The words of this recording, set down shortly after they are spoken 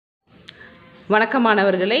வணக்கம்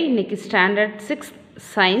மாணவர்களே, இன்னைக்கு standard 6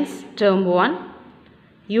 science term 1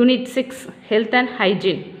 unit 6 health and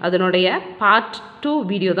hygiene அதனுடைய பார்ட் 2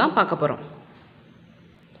 வீடியோ தான் பார்க்க போகிறோம்.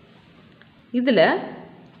 இதில்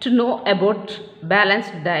to know about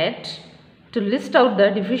balanced diet, to list out the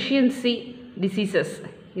deficiency diseases,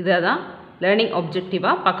 இதை தான் லேர்னிங்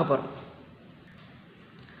ஆப்ஜெக்டிவாக பார்க்க போகிறோம்.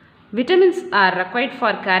 Vitamins are required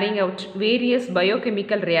for carrying out various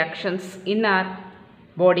biochemical reactions in our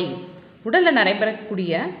body. உடலில்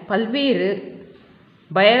நடைபெறக்கூடிய பல்வேறு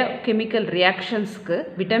பயோகெமிக்கல் ரியாக்ஷன்ஸ்க்கு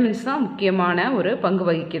விட்டமின்ஸ் தான் முக்கியமான ஒரு பங்கு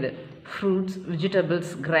வகிக்குது. Fruits,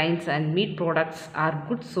 vegetables, grains and meet products are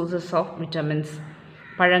good sources of vitamins.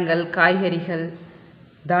 பழங்கள், காய்கறிகள்,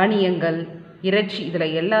 தானியங்கள், இறைச்சி, இதில்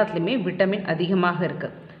எல்லாத்துலேயுமே விட்டமின் அதிகமாக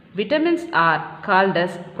இருக்குது. Vitamins are called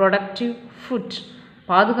as productive food,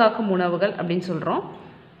 பாதுகாக்கும் உணவுகள் அப்படின்னு சொல்கிறோம்.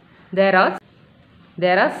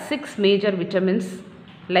 There are 6 major vitamins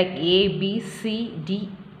like A, B, C, D,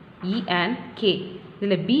 E and K.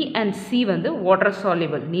 இதில் B and C வந்து வாட்டர்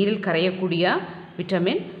soluble, நீரில் கரையக்கூடிய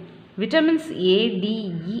vitamin. Vitamins A, D,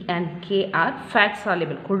 E and K are fat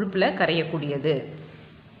soluble, கொழுப்பில் கரையக்கூடியது.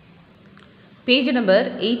 Page number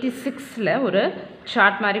 86ல் ஒரு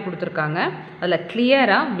chart மாதிரி கொடுத்துருக்காங்க. அதில்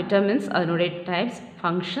கிளியராக விட்டமின்ஸ், அதனுடைய types,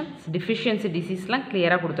 functions, deficiency டிசீஸ்லாம்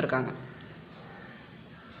கிளியராக கொடுத்துருக்காங்க.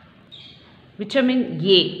 Vitamin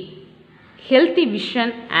A, healthy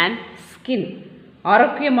vision and skin,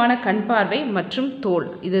 ஆரோக்கியமான கண் பார்வை மற்றும் தோல்,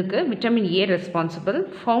 இதுக்கு vitamin A responsible.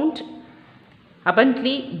 Found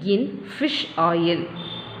abundantly in fish oil.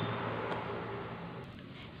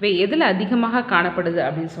 இவை எதில் அதிகமாக காணப்படுது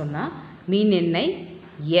அப்படின்னு சொன்னால் மீன் எண்ணெய்,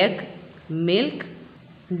 egg, milk,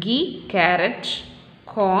 key, carrot,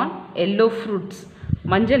 corn, yellow fruits,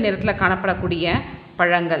 மஞ்சள் நிறத்தில் காணப்படக்கூடிய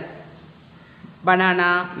பழங்கள்,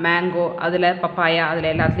 பனானா, மேங்கோ, அதில் பப்பாயா, அதில்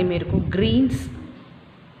எல்லாத்துலேயுமே இருக்கும். க்ரீன்ஸ்,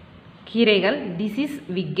 கீரைகள். Disease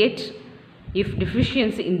we get if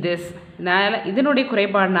deficiency in this, இதனுடைய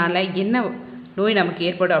குறைபாடுனால என்ன நோய் நமக்கு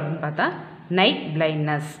ஏற்படும் அப்படின்னு பார்த்தா நைட்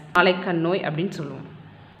பிளைண்ட்னஸ், நாளைக்கண் நோய் அப்படின்னு சொல்லுவோம்.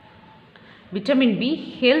 Vitamin B,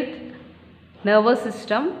 health nervous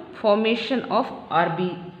system, formation of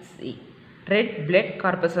RBC, red blood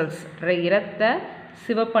corpuscles, இரத்த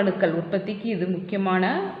சிவப்பணுக்கள் உற்பத்திக்கு இது முக்கியமான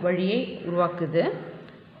வழியை உருவாக்குது.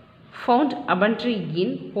 ஃபவுண்ட் abundantly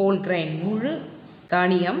இன் ஹோல் கிரைன், முழு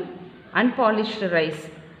தானியம். அன்பாலிஷ்டு ரைஸ்,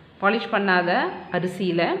 பாலிஷ் பண்ணாத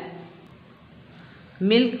அரிசியில்.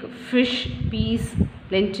 Milk, fish, piece,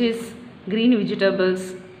 lentils, green vegetables.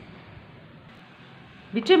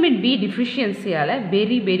 Vitamin B டிஃபிஷியன்சியால்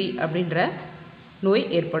பெரி அப்படின்ற நோய்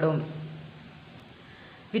ஏற்படும்.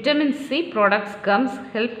 Vitamin C products comes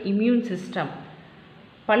help immune system,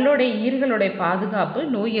 பல்லுடைய ஈர்களுடைய பாதுகாப்பு,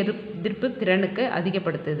 நோய் எதிர்ப்பு திறனுக்கு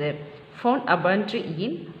அதிகப்படுத்துது. Found abundantly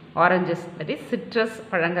in oranges, that is citrus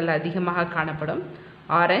பழங்கள் அதிகமாக காணப்படும்.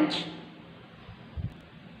 Orange,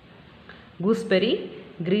 gooseberry,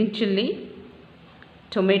 green chilli,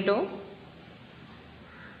 tomato.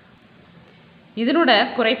 இதனோட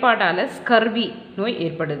குறைபாடால் ஸ்கர்வி நோய்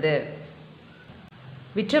ஏற்படுது.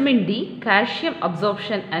 Vitamin D, calcium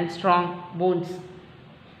absorption and strong bones,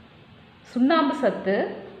 சுண்ணாம்பு சத்து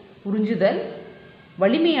உறிஞ்சுதல்,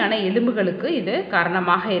 வலிமையான எலும்புகளுக்கு இது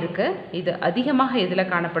காரணமாக இருக்குது. இது அதிகமாக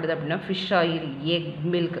எதில் காணப்படுது அப்படின்னா fish oil, egg,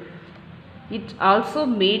 milk. It also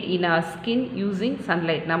made in R skin using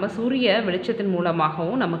sunlight, நம்ம சூரிய வெளிச்சத்தின்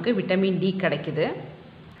மூலமாகவும் நமக்கு விட்டமின் டி கிடைக்குது.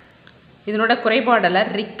 இதனோட குறைபாடில்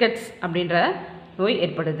ரிக்கட்ஸ் அப்படின்ற நோய்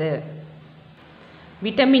ஏற்படுது.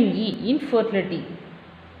 விட்டமின் இ, இன்ஃபர்டிலிட்டி,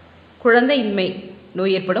 குழந்தையின்மை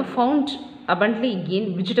நோய் ஏற்படும். Found abundantly in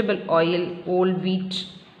vegetable oil, whole wheat,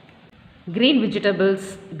 green vegetables,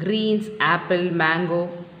 greens, apple, mango,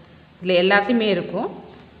 இதில் எல்லாத்தையுமே இருக்கும்.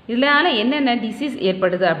 இதனால் என்னென்ன டிசீஸ்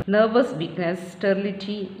ஏற்படுது? Nervous weakness,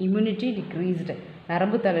 sterility, immunity decreased,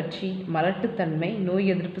 நரம்பு தளர்ச்சி, மலட்டுத்தன்மை,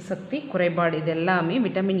 நோய் எதிர்ப்பு சக்தி குறைபாடு, இது எல்லாமே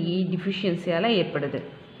விட்டமின் இ டிஃபிஷியன்சியால் ஏற்படுது.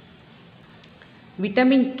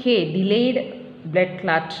 Vitamin K, delayed blood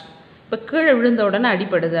clot, இப்போ கீழே விழுந்த உடனே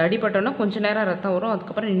அடிபட்டோன்னா கொஞ்சம் நேரம் ரத்தம் வரும்,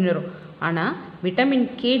 அதுக்கப்புறம் நின்றுடும். ஆனால் விட்டமின்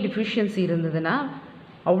கே டிஃபிஷியன்சி இருந்ததுன்னா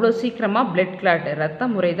அவ்வளோ சீக்கிரமாக பிளட் கிளாட், ரத்த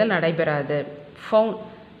முறைதல் நடைபெறாது.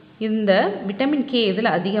 இந்த விட்டமின் கே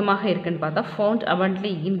இதில் அதிகமாக இருக்குன்னு பார்த்தா found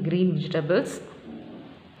abundantly in green vegetables,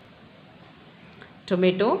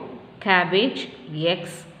 tomato, cabbage,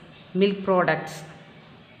 X, milk products.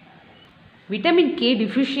 Vitamin K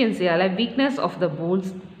டிஃபிஷியன்சியால் weakness of the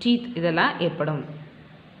bones, teeth இதெல்லாம் ஏற்படும்.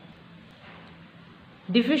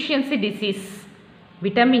 டிஃபிஷியன்சி டிசீஸ்,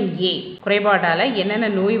 விட்டமின் ஏ குறைபாடால் என்னென்ன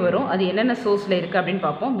நோய் வரும், அது என்னென்ன சோர்ஸில் இருக்குது அப்படின்னு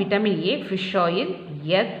பார்ப்போம். Vitamin A, fish oil,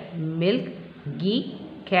 egg, milk, key,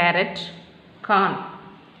 carrot, corn,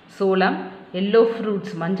 சோளம், எல்லோ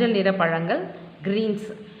ஃப்ரூட்ஸ் மஞ்சள் நிற பழங்கள், கிரீன்ஸ்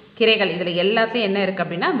கீரைகள், இதில் எல்லாத்தையும் என்ன இருக்குது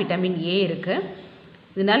அப்படின்னா விட்டமின் ஏ இருக்குது.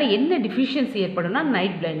 இதனால் என்ன டிஃபிஷியன்சி ஏற்படும்னா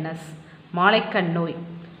நைட் பிளைண்ட்னஸ், மாலைக்கண் நோய்,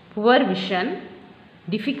 poor vision,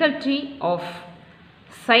 difficulty of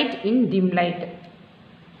side in dim light,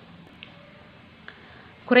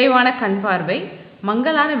 குறைவான கண் பார்வை,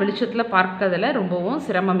 மங்கலான வெளிச்சத்தில் பார்க்கறதுல ரொம்பவும்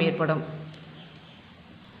சிரமம் ஏற்படும்.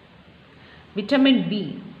 விட்டமின் பி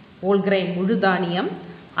ஹோல் கிரைன் முழு தானியம்,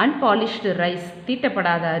 அன்பாலிஷ்டு ரைஸ்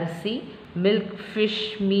தீட்டப்படாத அரிசி, milk, fish,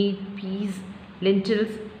 meet, piece,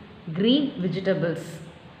 lentils, green vegetables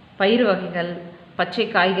பயிறு வகைகள், பச்சை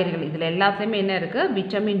காய்கறிகள், இதில் எல்லாத்துலேயுமே என்ன இருக்குது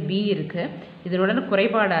விட்டமின் பி இருக்குது. இதனுடன்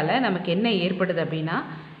குறைபாடால் நமக்கு என்ன ஏற்படுது அப்படின்னா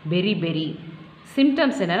பெரி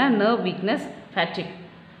சிம்டம்ஸ் என்னென்னா நர்வ் வீக்னஸ், ஃபேட்டிக்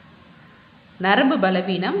நரம்பு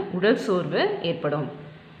பலவீனம், உடல் சோர்வு ஏற்படும்.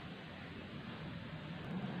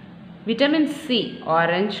 Vitamin C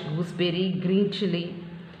orange, gooseberry, green chilli,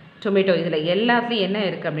 tomato, இதில் எல்லாத்துலேயும் என்ன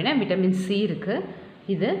இருக்குது அப்படின்னா விட்டமின் சி இருக்குது.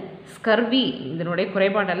 இது ஸ்கர்வி, இதனுடைய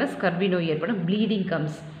குறைபாடால் ஸ்கர்வி நோய் ஏற்படும். ப்ளீடிங்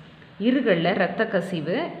கம்ஸ், இருகளில் இரத்த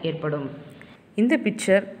கசிவு ஏற்படும். இந்த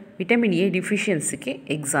picture vitamin A டிஃபிஷியன்சிக்கு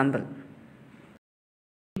example.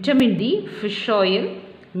 Vitamin D fish oil,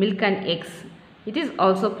 milk and X. It is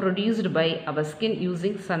also produced by our skin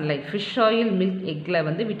using sunlight. Fish oil, milk, எக்கில்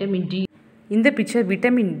வந்து விட்டமின் டி. இந்த பிக்சர்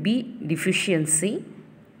விட்டமின் பி டிஃபிஷியன்சி.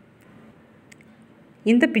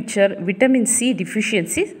 இந்த picture vitamin C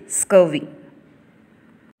deficiency scurvy.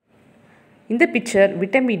 இந்த picture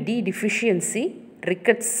vitamin D deficiency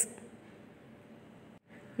rickets.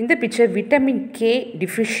 இந்த picture vitamin K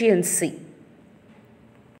deficiency.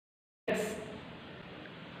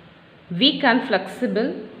 Week and flexible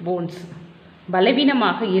bones,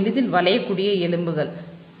 பலவீனமாக எளிதில் வளையக்கூடிய எலும்புகள்.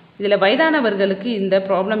 இதில் வயதானவர்களுக்கு இந்த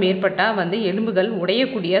ப்ராப்ளம் ஏற்பட்டால் வந்து எலும்புகள்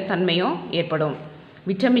உடையக்கூடிய தன்மையும் ஏற்படும்.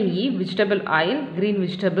 Vitamin E vegetable oil, green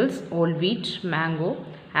vegetables, whole wheat, mango,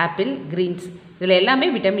 apple, Green's, இதில் எல்லாமே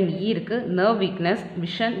விட்டமின் இ இருக்குது. நர்வ் வீக்னஸ்,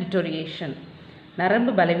 விஷன் டிட்டோரியேஷன்,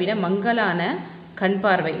 நரம்பு பலவீனம், மங்கலான கண்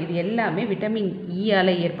பார்வை, இது எல்லாமே விட்டமின்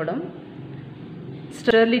இயால் ஏற்படும்.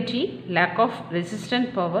 Sterility, lack of resistant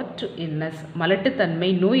power to illness, மலட்டுத்தன்மை,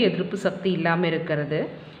 நோய் எதிர்ப்பு சக்தி இல்லாமல் இருக்கிறது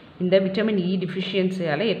இந்த விட்டமின் இ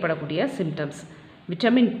டிஃபிஷியன்சியால் ஏற்படக்கூடிய symptoms.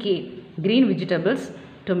 Vitamin K green vegetables,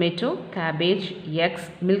 tomato, cabbage, X,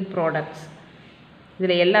 milk products,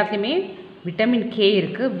 இதில் எல்லாத்துலேயுமே விட்டமின் கே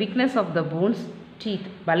இருக்குது. Weakness of the bones, teeth,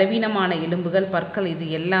 பலவீனமான எலும்புகள், பற்கள், இது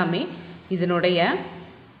எல்லாமே இதனுடைய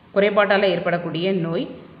குறைபாட்டால் ஏற்படக்கூடிய நோய்.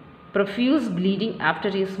 ப்ரொஃப்யூஸ் ப்ளீடிங்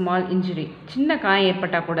ஆஃப்டர் ஏ ஸ்மால் இன்ஜுரி, சின்ன காயம்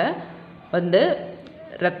ஏற்பட்டால் கூட வந்து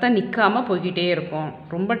ரத்தம் நிற்காமல் போய்கிட்டே இருக்கும்,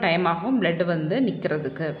 ரொம்ப டைம் ஆகும் பிளட் வந்து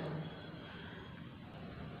நிற்கிறதுக்கு.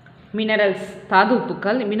 மினரல்ஸ், தாது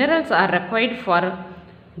உப்புக்கள். Minerals R required for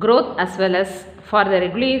growth as well as for the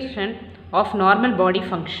regulation of normal body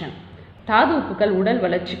function. தாது உப்புக்கள் உடல்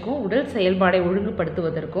வளர்ச்சிக்கும் உடல் செயல்பாடை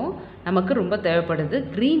ஒழுங்குபடுத்துவதற்கும் நமக்கு ரொம்ப தேவைப்படுது.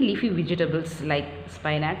 Green leafy vegetables like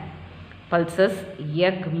ஸ்பைனாச், pulses,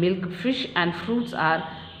 egg, milk, fish and fruits are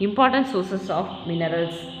important sources of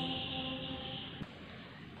minerals.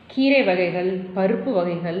 கீரை வகைகள், பருப்பு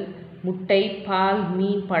வகைகள், முட்டை, பால்,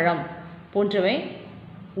 மீன், பழம் போன்றவை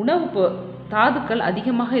தாதுக்கள்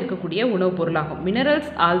அதிகமாக இருக்கக்கூடிய உணவுப் பொருளாகும். Minerals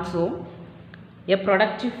also a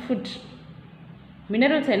productive food.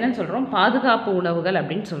 Minerals என்னன்னு சொல்கிறோம், பாதுகாப்பு உணவுகள்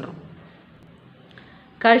அப்படின்னு சொல்கிறோம்.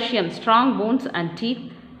 Calcium, strong bones and teeth,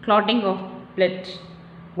 clotting of blood,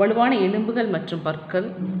 வலுவான எலும்புகள் மற்றும் பற்கள்,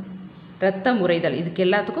 இரத்த முறைதல், இதுக்கு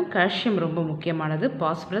எல்லாத்துக்கும் கால்சியம் ரொம்ப முக்கியமானது.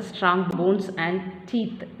 Phosphorus, strong bones and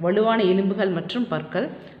teeth, வலுவான எலும்புகள் மற்றும் பற்கள்.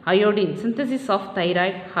 Iodine, synthesis of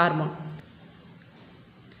thyroid hormone,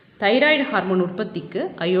 thyroid hormone உற்பத்திக்கு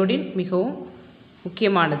அயோடின் மிகவும்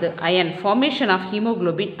முக்கியமானது. Iron, formation of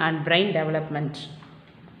haemoglobin and brain development,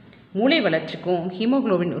 மூளை வளர்ச்சிக்கும்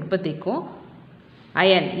ஹீமோகுளோபின் உற்பத்திக்கும்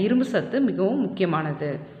அயன் இரும்பு சத்து மிகவும்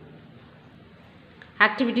முக்கியமானது.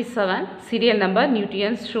 Activity 7, serial number,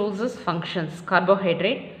 nutrients, sources, functions.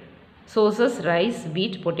 Carbohydrate, sources, rice,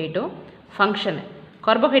 wheat, potato. Function,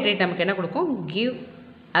 carbohydrate நமக்கு என்ன கொடுக்கும், give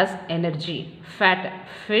us energy. Fat,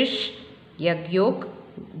 fish, egg yolk,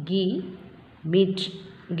 ghee, meat,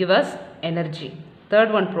 give us energy. Third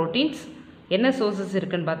one, proteins, என்ன sources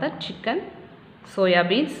இருக்குன்னு பார்த்தா chicken, soya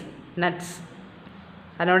beans, nuts.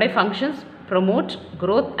 அதனுடைய functions, promote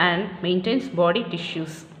growth and maintains body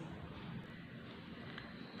tissues.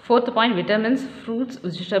 Fourth point, vitamins, fruits,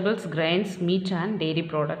 vegetables, grains, meat and dairy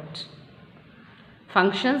products.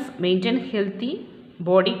 Functions, maintain healthy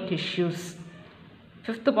body tissues.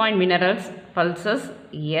 Fifth point, minerals, pulses,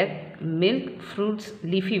 egg, milk, fruits,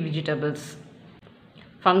 leafy vegetables.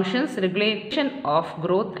 Functions, regulation of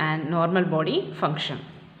growth and normal body function.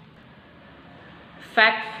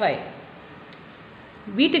 Fact 5.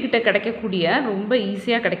 வீட்டுக்கிட்ட கிடைக்கக்கூடிய ரொம்ப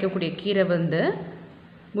ஈஸியாக கிடைக்கக்கூடிய கீரை வந்து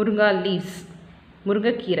முருங்கா leaves,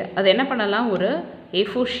 முருங்கைக்கீரை. அது என்ன பண்ணலாம், ஒரு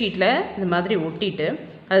A4 ஷீட்டில் இந்த மாதிரி ஒட்டிட்டு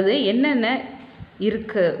அது என்னென்ன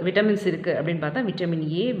இருக்குது, விட்டமின்ஸ் இருக்குது அப்படின்னு பார்த்தா vitamin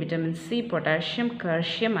A, vitamin C, potassium,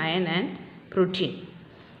 calcium, iron and protein.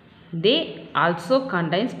 They also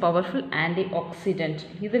contains powerful anti accident.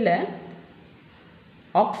 இதில்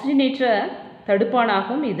ஆக்சிஜனேற்ற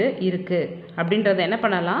தடுப்பானாகவும் இது இருக்குது அப்படின்றத என்ன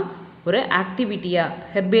பண்ணலாம், ஒரு ஆக்டிவிட்டியாக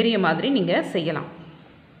ஹெர்பேரியம் மாதிரி நீங்கள் செய்யலாம்.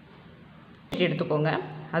 எடுத்துக்கோங்க,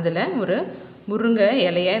 அதில் ஒரு முருங்கை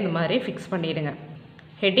இலையை இந்த மாதிரி ஃபிக்ஸ் பண்ணிவிடுங்க.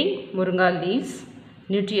 Heading முருங்கா leaves,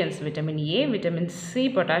 nutrients vitamin A, vitamin C,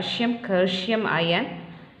 potassium, calcium, iron,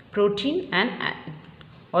 protein and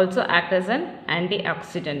also act as an anti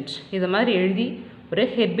accident. இது மாதிரி எழுதி ஒரு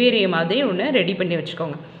ஹெர்பேரியம் மாதிரி ஒன்று ரெடி பண்ணி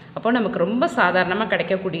வச்சுக்கோங்க. அப்போ நமக்கு ரொம்ப சாதாரணமாக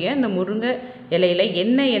கிடைக்கக்கூடிய இந்த முருங்கை இலையில்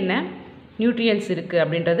என்ன நியூட்ரியன்ஸ் இருக்குது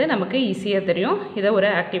அப்படின்றது நமக்கு ஈஸியாக தெரியும். இதை ஒரு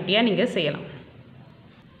ஆக்டிவிட்டியாக நீங்கள் செய்யலாம்.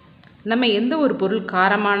 நம்ம எந்த ஒரு பொருள்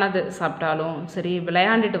காரமானது சாப்பிட்டாலும் சரி,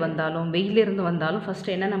 விளையாண்டுட்டு வந்தாலும், வெயிலிருந்து வந்தாலும்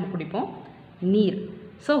ஃபஸ்ட்டு என்ன நம்ம குடிப்போம், நீர்.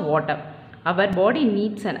 So water. Our body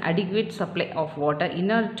needs an adequate supply of water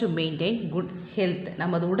in order to maintain good health.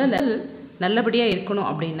 நமது உடல் நல்லபடியாக இருக்கணும்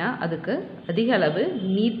அப்படின்னா அதுக்கு அதிக அளவு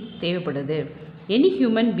நீர் தேவைப்படுது. Any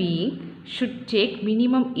human being should take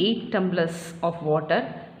minimum 8 tumblers of water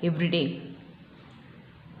everyday.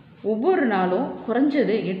 ஒவ்வொரு நாளும்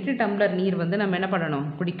குறைஞ்சது 8 டம்ளர் நீர் வந்து நம்ம என்ன பண்ணணும்,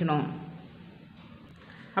 குடிக்கணும்.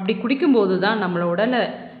 அப்படி குடிக்கும்போது தான் நம்மளோட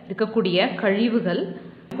உடலில் இருக்கக்கூடிய கழிவுகள்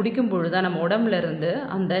குடிக்கும்பொழுது தான் நம்ம உடம்புல இருந்து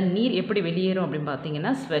அந்த நீர் எப்படி வெளியேறும் அப்படின்னு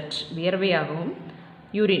பார்த்தீங்கன்னா ஸ்வெட், வியர்வையாகவும்,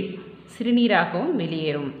 யூரின், சிறுநீராகவும்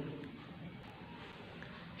வெளியேறும்.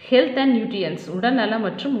 ஹெல்த் அண்ட் நியூட்ரியன்ஸ், உடல்நலம்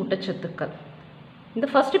மற்றும் ஊட்டச்சத்துக்கள். இந்த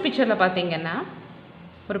ஃபஸ்ட்டு பிக்சரில் பார்த்தீங்கன்னா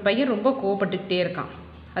ஒரு பையன் ரொம்ப கோவப்பட்டுக்கிட்டே இருக்கான்.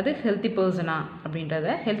 அது ஹெல்த்தி பர்சனா அப்படின்றத,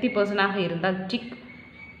 ஹெல்த்தி பர்சனாக இருந்தால் டிக்,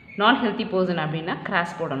 நான் ஹெல்த்தி பர்சன் அப்படின்னா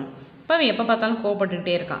கிராஸ் போடணும். இப்போ அவன் எப்போ பார்த்தாலும்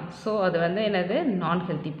கோவப்பட்டுக்கிட்டே இருக்கான். ஸோ அது வந்து என்னது, நான்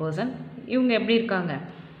ஹெல்த்தி பர்சன். இவங்க எப்படி இருக்காங்க,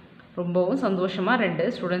 ரொம்பவும் சந்தோஷமாக 2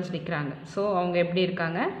 ஸ்டூடெண்ட்ஸ் நிற்கிறாங்க. ஸோ அவங்க எப்படி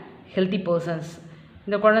இருக்காங்க, ஹெல்த்தி பர்சன்ஸ்.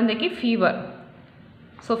 இந்த குழந்தைக்கு ஃபீவர்,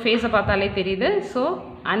 ஸோ ஃபேஸை பார்த்தாலே தெரியுது. So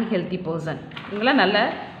unhealthy person. இவங்களாம் நல்லா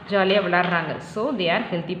ஜாலியாக விளாட்றாங்க. So they are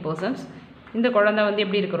healthy persons. இந்த குழந்தை வந்து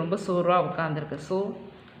எப்படி இருக்குது, ரொம்ப சோர்வாக உட்காந்துருக்கு. So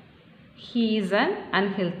he is an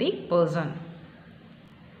unhealthy person.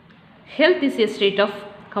 Health is a state of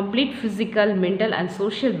complete physical, mental and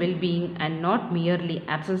social well-being and not merely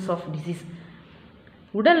absence of disease.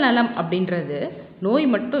 உடல் நலம் அப்படின்றது நோய்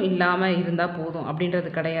மட்டும் இல்லாமல் இருந்தால் போதும் அப்படின்றது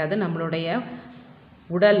கிடையாது. நம்மளுடைய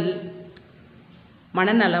உடல்,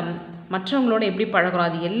 மனநலம், மற்றவங்களோட எப்படி பழகிறோம்,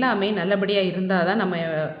 அது எல்லாமே நல்லபடியாக இருந்தால் தான் நம்ம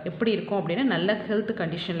எப்படி இருக்கோம் அப்படின்னா நல்ல ஹெல்த்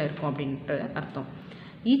கண்டிஷனில் இருக்கும் அப்படின்ட்டு அர்த்தம்.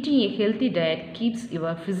 Eating A healthy diet keeps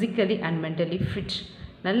your physically and mentally fit.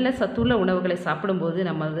 நல்ல சத்துள்ள உணவுகளை சாப்பிடும்போது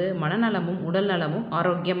நமது மனநலமும் உடல் நலமும்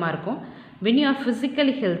ஆரோக்கியமாக இருக்கும். when you are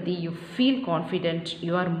physically healthy you feel confident,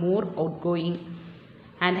 you are more outgoing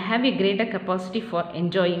and have a greater capacity for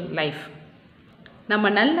enjoying life. நம்ம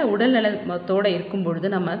நல்ல உடல் நலத்தோடு இருக்கும் பொழுது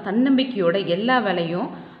நம்ம தன்னம்பிக்கையோட எல்லா வேலையும்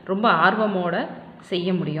ரொம்ப ஆர்வமோட செய்ய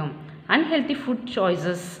முடியும். Unhealthy food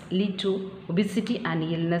choices lead to obesity and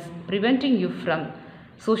illness, preventing you from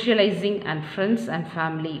socializing and friends and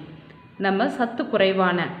family. நம்ம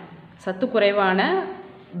சத்து குறைவான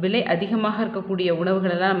விலை அதிகமாக இருக்கக்கூடிய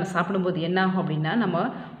உணவுகளெல்லாம் நம்ம சாப்பிடும்போது என்ன ஆகும் அப்படின்னா நம்ம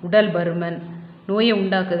உடல் பருமன் நோயை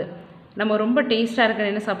உண்டாக்குது. நம்ம ரொம்ப டேஸ்ட்டாக இருக்கிற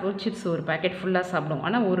என்ன சாப்பிடுவோம், சிப்ஸ் ஒரு பேக்கெட் ஃபுல்லாக சாப்பிடுவோம்.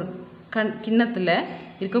 ஆனால் ஒரு கிண்ணத்தில்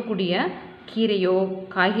இருக்கக்கூடிய கீரையோ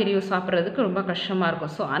காய்கறியோ சாப்பிட்றதுக்கு ரொம்ப கஷ்டமாக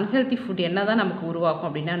இருக்கும். ஸோ அன்ஹெல்த்தி ஃபுட் என்ன தான் நமக்கு உருவாக்கும்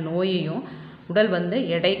அப்படின்னா நோயையும் உடல் வந்து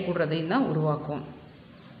எடை கூடுறதையும் தான் உருவாக்கும்.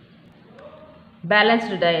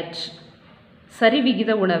 பேலன்ஸ்டு டயட்,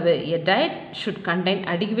 சரிவிகித உணவு. A diet should contain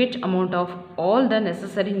adequate amount of all the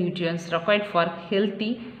necessary nutrients required for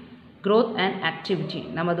healthy growth and activity.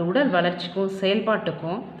 நமது உடல் வளர்ச்சிக்கும்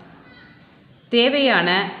செயல்பாட்டுக்கும் தேவையான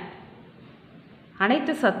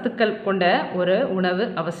அனைத்து சத்துக்கள் கொண்ட ஒரு உணவு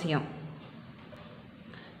அவசியம்.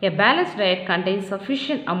 A balanced diet contains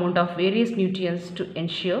sufficient amount of various nutrients to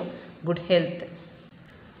ensure good health.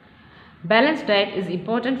 Balanced diet is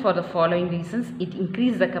important for the following reasons. It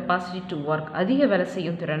increases the capacity to work. அதிக வேலை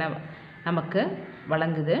செய்யும் திறனை நமக்கு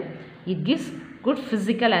வழங்குது. It gives good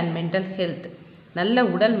physical and mental health. நல்ல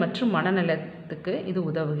உடல் மற்றும் மனநலத்துக்கு இது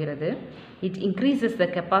உதவுகிறது. It increases the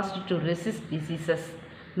capacity to resist diseases.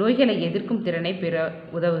 நோய்களை எதிர்க்கும் திறனை பெற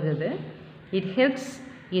உதவுகிறது. It helps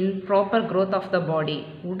in proper growth of the body.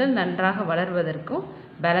 உடல் நன்றாக வளர்வதற்கும்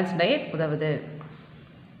பேலன்ஸ் டயட் உதவுது.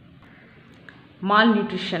 மால்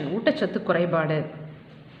நியூட்ரிஷன், ஊட்டச்சத்து குறைபாடு.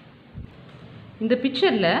 இந்த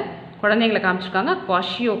பிக்சரில் குழந்தைங்களை காமிச்சிருக்காங்க.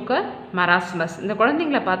 குவாஷியோக்கர் மராஸ்மஸ். இந்த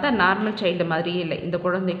குழந்தைங்களை பார்த்தா நார்மல் சைல்டு மாதிரியே இல்லை. இந்த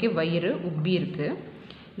குழந்தைக்கு வயிறு உப்பி இருக்குது.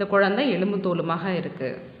 இந்த குழந்தை எலும்பு தோலுமாக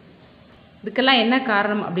இருக்குது. இதுக்கெல்லாம் என்ன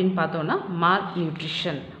காரணம் அப்படின்னு பார்த்தோன்னா மால்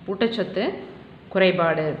நியூட்ரிஷன், ஊட்டச்சத்து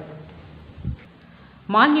குறைபாடு.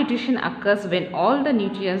 Malnutrition occurs when all the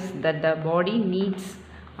nutrients that the body needs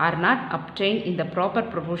are not obtained in the proper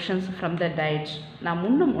proportions from the diet. நாம்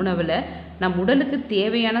உண்ணும் உணவில் நம் உடலுக்கு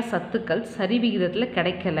தேவையான சத்துக்கள் சரிவிகிதத்தில்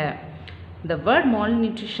கிடைக்கல. The word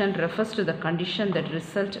malnutrition refers to the condition that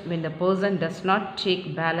results when the person does not take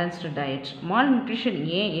balanced diet. Malnutrition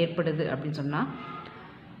ஏன் ஏற்படுது அப்படின்னு சொன்னால்,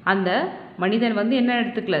 அந்த மனிதன் என்ன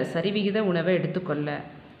எடுத்துக்கல, சரிவிகித உணவை எடுத்துக்கொள்ள.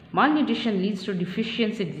 Malnutrition leads to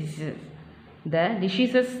deficiency diseases. The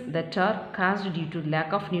diseases that are caused due to lack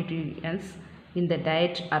of nutrients in the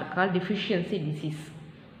diet are called deficiency disease.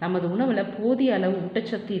 நமது உணவில் போதிய அளவு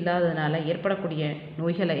ஊட்டச்சத்து இல்லாததுனால ஏற்படக்கூடிய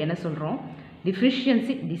நோய்களை என்ன சொல்கிறோம்?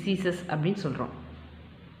 டிஃபிஷியன்சி டிசீசஸ் அப்படின்னு சொல்கிறோம்.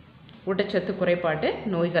 ஊட்டச்சத்து குறைபாட்டு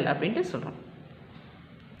நோய்கள் அப்படின்ட்டு சொல்கிறோம்.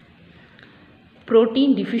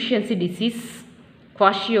 Protein deficiency disease,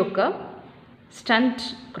 குவாஷியோக்கர், stunt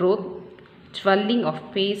growth, swelling of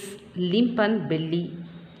face, limp and belly,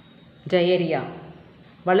 diarrhoea,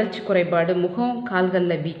 வளர்ச்சி குறைபாடு, முகம்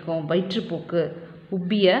கால்களில் வீக்கம், வயிற்றுப்போக்கு,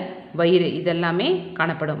 உப்பிய வயிறு, இதெல்லாமே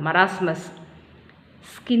காணப்படும். மராஸ்மஸ்,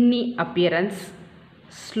 ஸ்கின்னி அப்பியரன்ஸ்,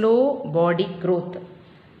 ஸ்லோ பாடி growth,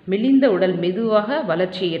 மெலிந்த உடல் மெதுவாக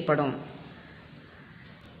வளர்ச்சி ஏற்படும்.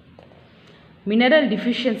 Mineral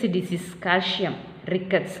deficiency disease, calcium,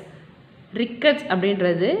 rickets. Rickets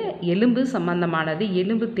அப்படின்றது எலும்பு சம்பந்தமானது.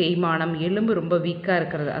 எலும்பு தேய்மானம், எலும்பு ரொம்ப வீக்காக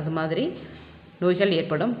இருக்கிறது, அது மாதிரி நோய்கள்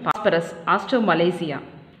ஏற்படும். பாஸ்பரஸ், ஆஸ்ட்ரோமலேசியா,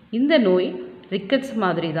 இந்த நோய் ரிக்கட்ஸ்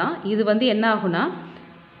மாதிரி தான். இது என்ன ஆகுனா,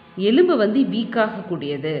 எலும்பு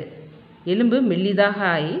வீக்காகக்கூடியது. எலும்பு மெல்லிதாக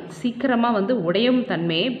ஆகி சீக்கிரமாக உடையும்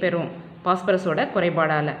தன்மையை பெறும் பாஸ்பரஸோட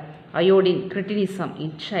குறைபாடால். அயோடின், கிரிட்டினிசம்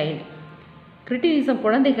இன் சைல்டு. கிரிட்டினிசம்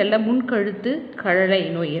குழந்தைகளில் முன்கழுத்து கழலை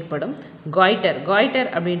நோய் ஏற்படும்.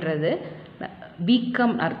 காய்டர் அப்படின்றது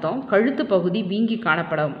வீக்கம் அர்த்தம். கழுத்து பகுதி வீங்கி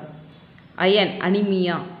காணப்படும். அயன்,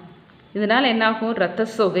 அனிமியா, இதனால் என்னாகும்? இரத்த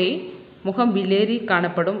சோகை, முகம் விலேறி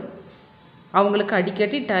காணப்படும். அவங்களுக்கு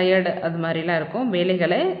அடிக்கடி டயர்டு அது மாதிரிலாம் இருக்கும்.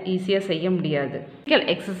 வேலைகளை ஈஸியாக செய்ய முடியாது.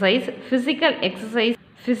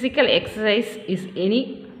 Physical exercise is any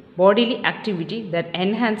bodily activity that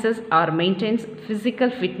enhances or maintains physical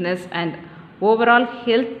fitness and overall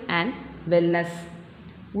health and wellness.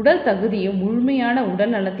 உடல் தகுதியும் முழுமையான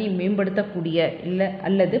உடல் நலத்தையும் மேம்படுத்தக்கூடிய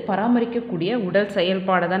அல்லது பராமரிக்கக்கூடிய உடல்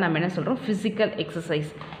செயல்பாடை தான் நம்ம என்ன சொல்கிறோம்? Physical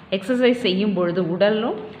exercise. எக்ஸசைஸ் செய்யும் பொழுது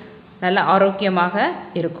உடலும் நல்ல ஆரோக்கியமாக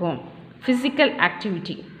இருக்கும். Physical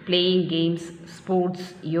activity, playing games, sports,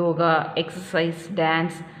 yoga, exercise,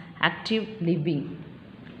 dance, active living,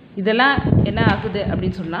 இதெல்லாம் என்ன ஆகுது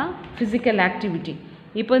அப்படின்னு சொன்னால் ஃபிசிக்கல் ஆக்டிவிட்டி.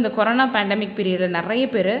 இப்போ இந்த கொரோனா பேண்டமிக் பீரியடில் நிறைய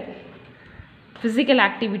பேர் ஃபிசிக்கல்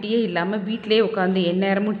ஆக்டிவிட்டியே இல்லாமல் வீட்டிலே உட்காந்து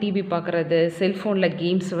எந்நேரமும் டிவி பார்க்குறது, செல்ஃபோனில்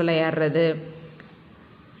கேம்ஸ் விளையாடுறது,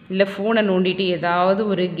 இல்லை ஃபோனை நோண்டிட்டு ஏதாவது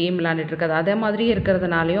ஒரு கேம் விளையாண்டுட்டுருக்காது. அதே மாதிரியே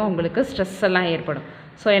இருக்கிறதுனாலையும் அவங்களுக்கு ஸ்ட்ரெஸ் எல்லாம் ஏற்படும்.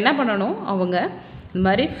 ஸோ என்ன பண்ணணும்? அவங்க இந்த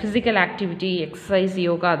மாதிரி ஃபிசிக்கல் ஆக்டிவிட்டி, எக்ஸசைஸ்,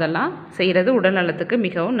 யோகா அதெல்லாம் செய்கிறது உடல் நலத்துக்கு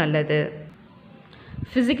மிகவும் நல்லது.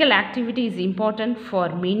 Physical activity is important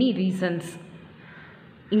for many reasons.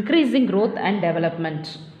 Increasing growth and development,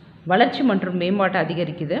 வளர்ச்சி மற்றும் மேம்பாட்டை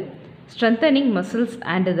அதிகரிக்குது. Strengthening muscles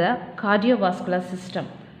and the cardiovascular system,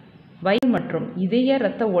 வயிறு மற்றும் இதய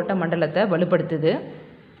இரத்த ஓட்ட மண்டலத்தை வலுப்படுத்துது.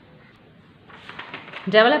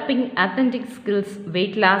 Developing authentic skills,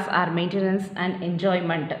 weight loss R maintenance and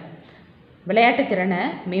enjoyment, விளையாட்டு திறனை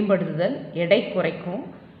மேம்படுத்துதல், எடை குறைக்கும்,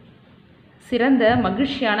 சிறந்த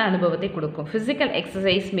மகிழ்ச்சியான அனுபவத்தை கொடுக்கும். Physical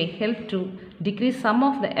exercise may help to decrease some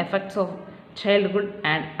of the effects of childhood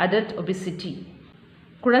and adult obesity.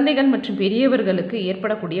 குழந்தைகள் மற்றும் பெரியவர்களுக்கு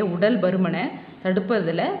ஏற்படக்கூடிய உடல் பருமனை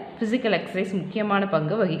தடுப்பதில் ஃபிசிக்கல் எக்ஸசைஸ் முக்கியமான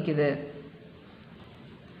பங்கு வகிக்குது.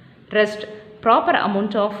 Rest, proper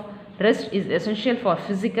amount of rest is essential for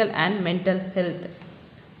physical and mental health.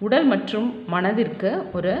 உடல் மற்றும் மனதிற்கு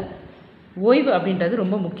ஒரு ஓய்வு அப்படின்றது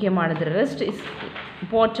ரொம்ப முக்கியமானது. Rest is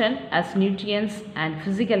important as nutrients and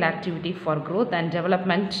physical activity for growth and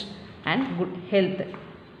development and good health.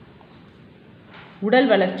 உடல்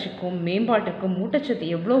வளர்ச்சிக்கும் மேம்பாட்டுக்கும் ஊட்டச்சத்து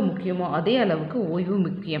எவ்வளோ முக்கியமோ அதே அளவுக்கு ஓய்வு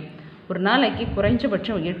முக்கியம். ஒரு நாளைக்கு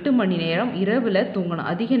குறைஞ்சபட்சம் 8 மணி நேரம் இரவில் தூங்கணும்.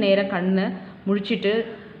 அதிக நேரம் கண்ணை முழிச்சிட்டு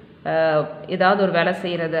ஏதாவது ஒரு வேலை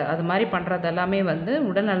செய்கிறது அது மாதிரி பண்ணுறது எல்லாமே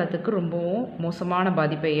உடல் நலத்துக்கு ரொம்பவும் மோசமான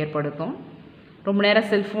பாதிப்பை ஏற்படுத்தும். ரொம்ப நேரம்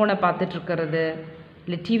செல்ஃபோனை பார்த்துட்ருக்கிறது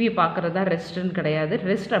இல்லை டிவி பார்க்குறது தான் ரெஸ்ட்டுன்னு கிடையாது.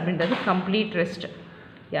 ரெஸ்ட் அப்படின்றது கம்ப்ளீட் ரெஸ்ட்.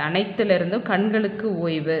 அனைத்துலேருந்தும் கண்களுக்கு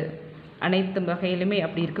ஓய்வு, அனைத்து வகையிலுமே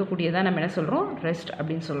அப்படி இருக்கக்கூடியதான் நம்ம என்ன சொல்கிறோம்? ரெஸ்ட்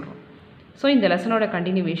அப்படின்னு சொல்கிறோம். ஸோ இந்த லெசனோட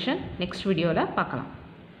கண்டினியூவேஷன் நெக்ஸ்ட் வீடியோவில் பார்க்கலாம்.